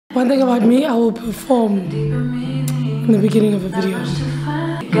One thing about me, I will perform in the beginning of a video.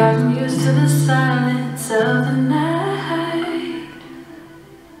 Gotten used to the silence of the night.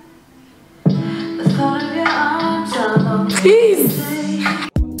 The thought of your arms all over. Please!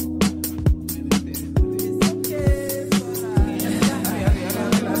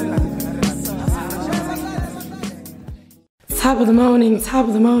 Top of the morning, top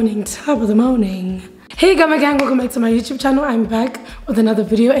of the morning, top of the morning. Hey Gama Gang, welcome back to my YouTube channel. I'm back with another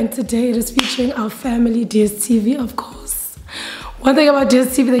video and today it is featuring our family DStv, of course. One thing about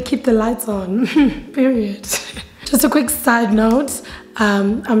DStv, they keep the lights on, period. Just a quick side note,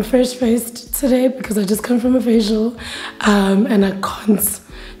 I'm fresh faced today because I just come from a facial and I can't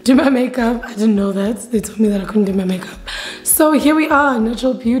do my makeup. I didn't know that. They told me that I couldn't do my makeup. So here we are,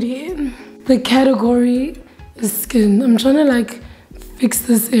 natural beauty. The category is skin. I'm trying to like fix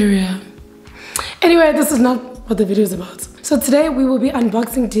this area. Anyway, this is not what the video is about. So today we will be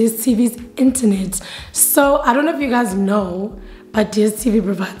unboxing DStv's internet. So I don't know if you guys know, but DStv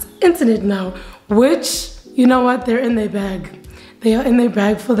provides internet now, which, you know what, they're in their bag. They are in their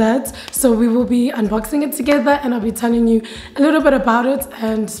bag for that. So we will be unboxing it together and I'll be telling you a little bit about it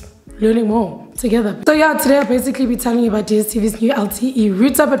and learning more together. So yeah, today I'll basically be telling you about DStv's new LTE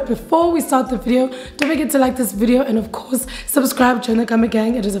router. But before we start the video, don't forget to like this video and of course subscribe, join the Gama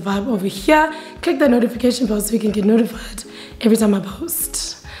Gang. It is a vibe over here. Click that notification bell so you can get notified every time I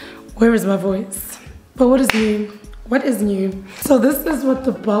post. Where is my voice? But what is new? What is new? So this is what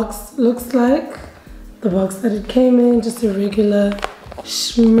the box looks like. The box that it came in, just a regular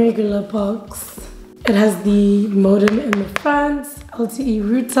schmegular box. It has the modem in the front, LTE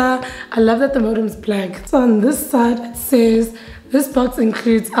router. I love that the modem's black. So on this side it says, this box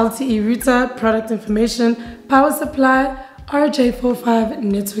includes LTE router, product information, power supply, RJ45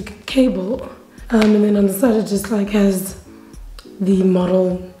 network cable. And then on the side it just like has the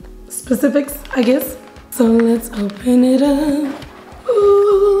model specifics, I guess. So let's open it up.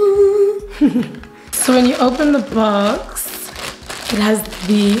 Ooh. So when you open the box, it has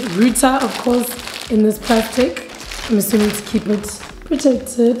the router, of course, in this plastic. I'm assuming to keep it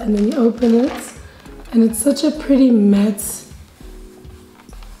protected, and then you open it and it's such a pretty matte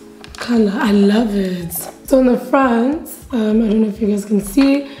color. I love it. So on the front, I don't know if you guys can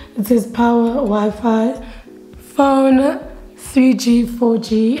see, it says power, Wi-Fi, phone, 3G,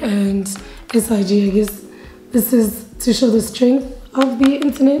 4G and SIG. I guess this is to show the strength of the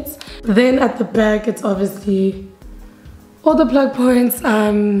internet. Then at the back it's obviously all the plug points,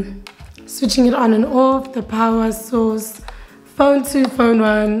 switching it on and off, the power source, phone 2, phone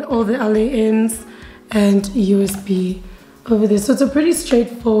 1, all the LANs, and USB over there. So it's a pretty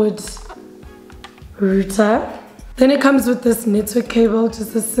straightforward router. Then it comes with this network cable,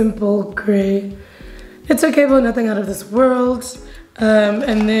 just a simple gray network cable, nothing out of this world.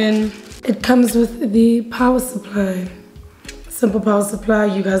 And then it comes with the power supply. Simple power supply,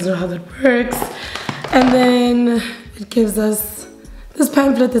 you guys know how that works. And then it gives us this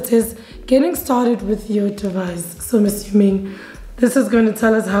pamphlet that says, getting started with your device. So I'm assuming this is going to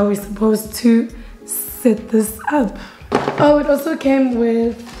tell us how we're supposed to set this up. Oh, it also came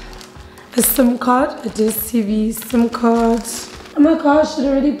with a SIM card, a DStv SIM card. Oh my gosh, it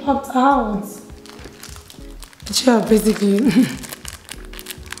already popped out. But yeah, basically.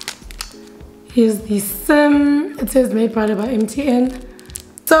 Here's the SIM. It says made by MTN.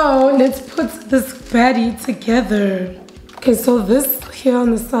 So let's put this baddie together. Okay, so this here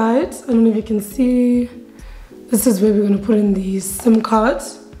on the side, I don't know if you can see, this is where we're gonna put in the SIM card.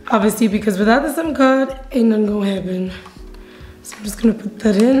 Obviously, because without the SIM card, ain't nothing gonna happen. So I'm just gonna put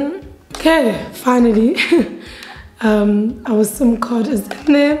that in. Okay, finally, our SIM card is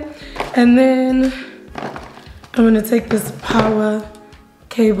in there. And then I'm gonna take this power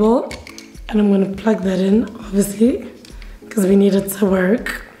cable and I'm gonna plug that in, obviously, because we need it to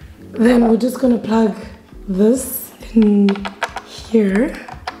work. Then we're just gonna plug this in here,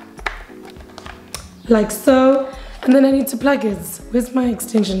 like so. And then I need to plug it. Where's my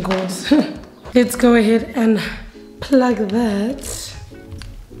extension cord? Let's go ahead and plug that.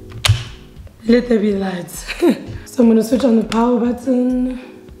 Let there be lights. So I'm gonna switch on the power button.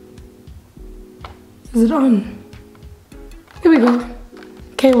 Is it on? Here we go.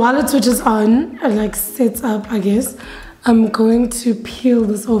 Okay, while it switches on and like sets up, I guess, I'm going to peel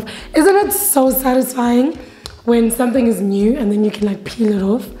this off. Isn't it so satisfying when something is new and then you can like peel it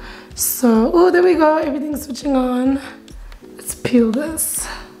off? So, oh, there we go, everything's switching on. Let's peel this.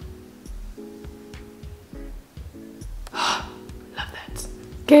 Love that.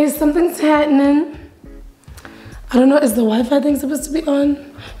 Okay, something's happening. I don't know, is the Wi-Fi thing supposed to be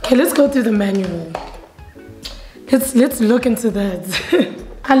on? Okay, let's go through the manual. Let's look into that.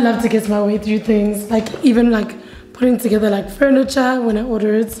 I love to get my way through things, like even like putting together like furniture. When I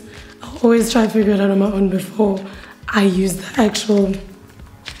order it, I'll always try to figure it out on my own before I use the actual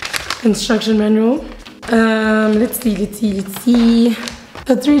instruction manual. Let's see.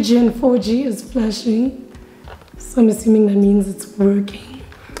 The 3G and 4G is flashing, so I'm assuming that means it's working.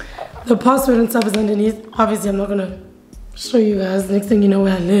 The password and stuff is underneath. Obviously, I'm not gonna show you guys. Next thing you know,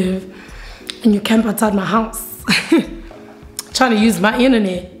 where I live, and you camp outside my house trying to use my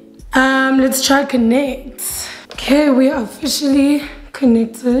internet. Let's try connect. Okay, we are officially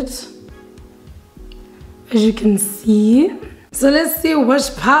connected, as you can see. So let's see what's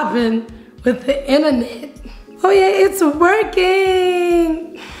popping with the internet. Oh yeah, it's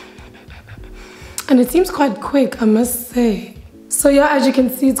working! And it seems quite quick, I must say. So yeah, as you can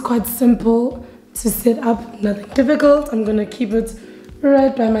see, it's quite simple to set up, nothing difficult. I'm gonna keep it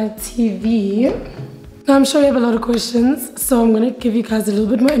right by my TV. Now I'm sure you have a lot of questions, so I'm gonna give you guys a little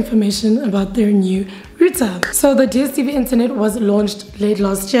bit more information about their new router. So the DStv Internet was launched late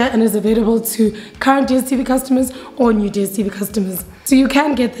last year and is available to current DStv customers or new DStv customers. So you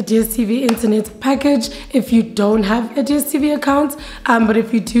can get the DStv Internet package if you don't have a DStv account, but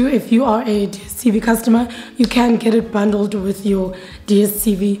if you do, if you are a DStv customer, you can get it bundled with your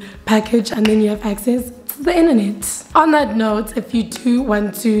DStv package, and then you have access to the internet. On that note, if you do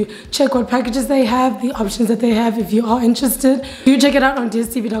want to check what packages they have, the options that they have, if you are interested, do check it out on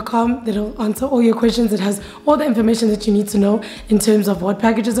DStv.com. That'll answer all your questions. It has all the information that you need to know in terms of what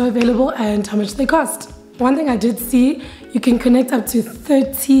packages are available and how much they cost. One thing I did see, you can connect up to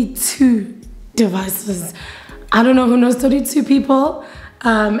 32 devices. I don't know who knows 32 people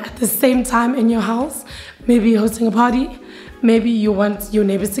at the same time in your house. Maybe you're hosting a party, maybe you want your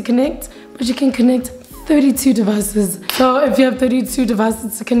neighbors to connect, but you can connect 32 devices. So if you have 32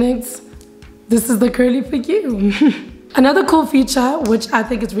 devices to connect, this is the curly for you. Another cool feature, which I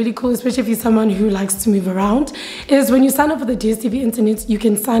think is really cool, especially if you're someone who likes to move around, is when you sign up for the DStv Internet, you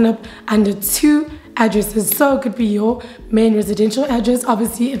can sign up under 2 addresses. So it could be your main residential address,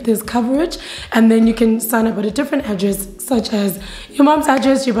 obviously if there's coverage, and then you can sign up at a different address, such as your mom's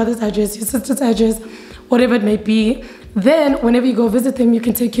address, your brother's address, your sister's address, whatever it may be. Then whenever you go visit them, you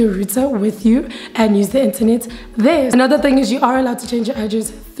can take your router with you and use the internet there. Another thing is you are allowed to change your address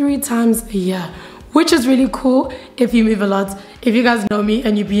 3 times a year, which is really cool if you move a lot. If you guys know me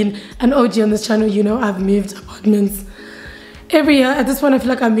and you've been an OG on this channel, you know I've moved apartments every year. At this point, I feel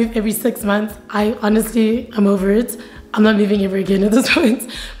like I move every 6 months. I'm over it. I'm not moving ever again at this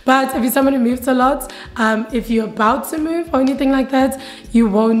point. But if you're someone who moves a lot, if you're about to move or anything like that, you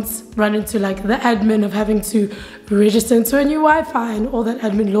won't run into like the admin of having to register into a new Wi-Fi and all that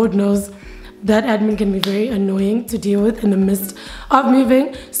admin. Lord knows that admin can be very annoying to deal with in the midst of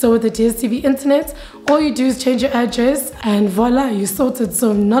moving. So with the DStv Internet, all you do is change your address and voila, you're sorted.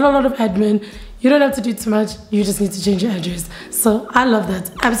 So not a lot of admin. You don't have to do too much, you just need to change your address. So I love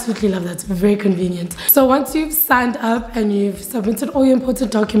that, absolutely love that, very convenient. So once you've signed up and you've submitted all your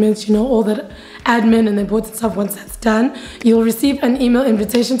important documents, you know, all that admin and the important stuff, once that's done, you'll receive an email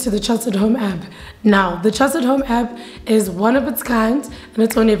invitation to the Trusted Home app. Now, the Trusted Home app is one of its kind and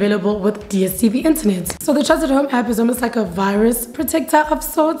it's only available with DStv Internet. So the Trusted Home app is almost like a virus protector of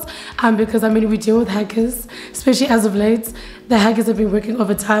sorts, because I mean, we deal with hackers, especially as of late. The hackers have been working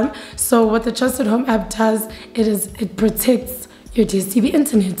overtime. So what the Trusted Home app does, it protects your DStv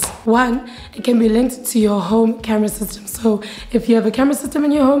Internet. One, it can be linked to your home camera system. So if you have a camera system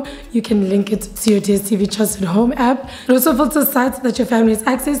in your home, you can link it to your DStv Trusted Home app. It also filters sites that your family has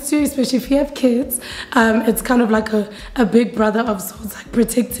access to, especially if you have kids. It's kind of like a big brother of sorts, like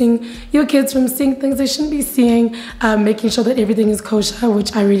protecting your kids from seeing things they shouldn't be seeing, making sure that everything is kosher,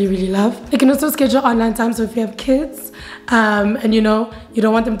 which I really, really love. It can also schedule online time, so if you have kids, and you know, you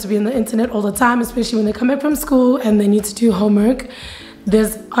don't want them to be on the internet all the time, especially when they come back from school and they need to do homework.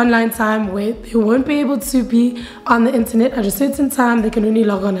 There's online time where they won't be able to be on the internet at a certain time. They can only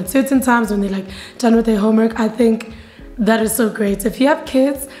log on at certain times when they're like done with their homework. I think that is so great. If you have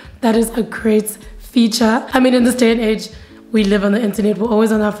kids, that is a great feature. I mean, in this day and age, we live on the internet, we're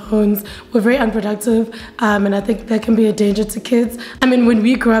always on our phones, we're very unproductive, and I think that can be a danger to kids. I mean, when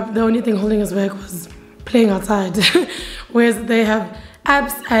we grew up, the only thing holding us back was playing outside, whereas they have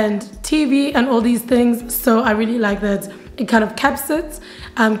apps and TV and all these things. So I really like that it kind of caps it,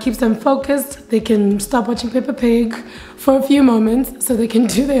 keeps them focused. They can stop watching Peppa Pig for a few moments so they can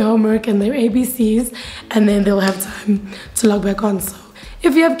do their homework and their ABCs, and then they'll have time to log back on. So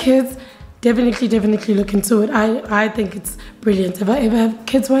if you have kids, definitely look into it. I think it's brilliant. If I ever have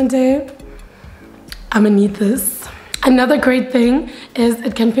kids one day, I'm gonna need this. Another great thing is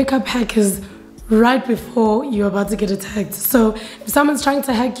it can pick up hackers right before you're about to get attacked. So if someone's trying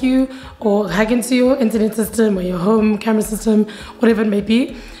to hack you or hack into your internet system or your home camera system, whatever it may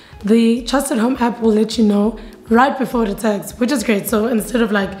be, the Trusted Home app will let you know right before it attacks, which is great. So instead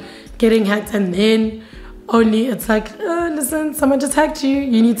of like getting hacked and then only it's like, listen, someone just hacked you,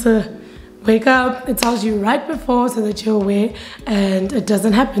 you need to wake up. It tells you right before so that you're aware and it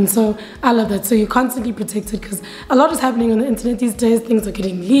doesn't happen. So I love that. So you're constantly protected because a lot is happening on the internet these days. Things are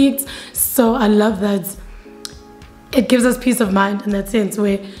getting leaked. So I love that it gives us peace of mind in that sense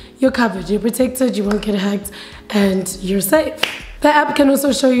where you're covered, you're protected, you won't get hacked, and you're safe. The app can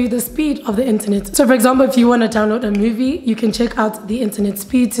also show you the speed of the internet. So for example, if you want to download a movie, you can check out the internet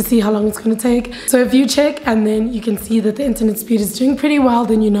speed to see how long it's going to take. So if you check and then you can see that the internet speed is doing pretty well,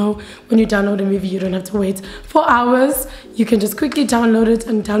 then you know when you download a movie, you don't have to wait for hours. You can just quickly download it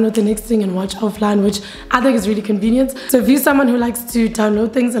and download the next thing and watch offline, which I think is really convenient. So if you're someone who likes to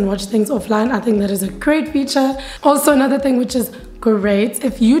download things and watch things offline, I think that is a great feature. Also another thing which is great,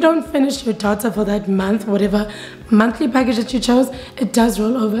 if you don't finish your data for that month, whatever monthly package that you chose, it does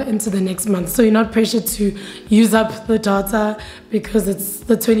roll over into the next month. So you're not pressured to use up the data because it's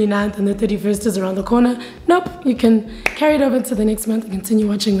the 29th and the 31st is around the corner. Nope, you can carry it over to the next month and continue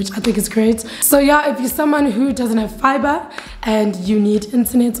watching, which I think is great. So yeah, if you're someone who doesn't have fiber and you need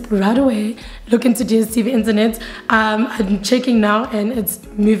internet right away, look into DStv Internet. I'm checking now and it's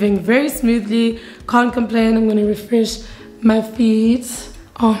moving very smoothly. Can't complain. I'm going to refresh my feed.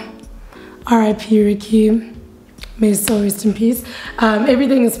 Oh, R.I.P. Ricky. May his soul rest in peace.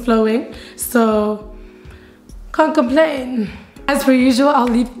 Everything is flowing, so can't complain. As per usual, I'll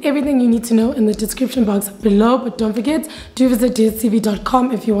leave everything you need to know in the description box below, but don't forget to visit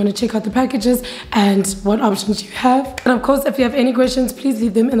DStv.com if you want to check out the packages and what options you have. And of course, if you have any questions, please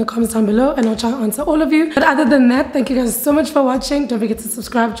leave them in the comments down below and I'll try to answer all of you. But other than that, thank you guys so much for watching. Don't forget to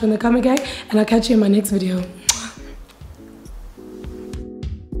subscribe, join the Gama Gang, and I'll catch you in my next video.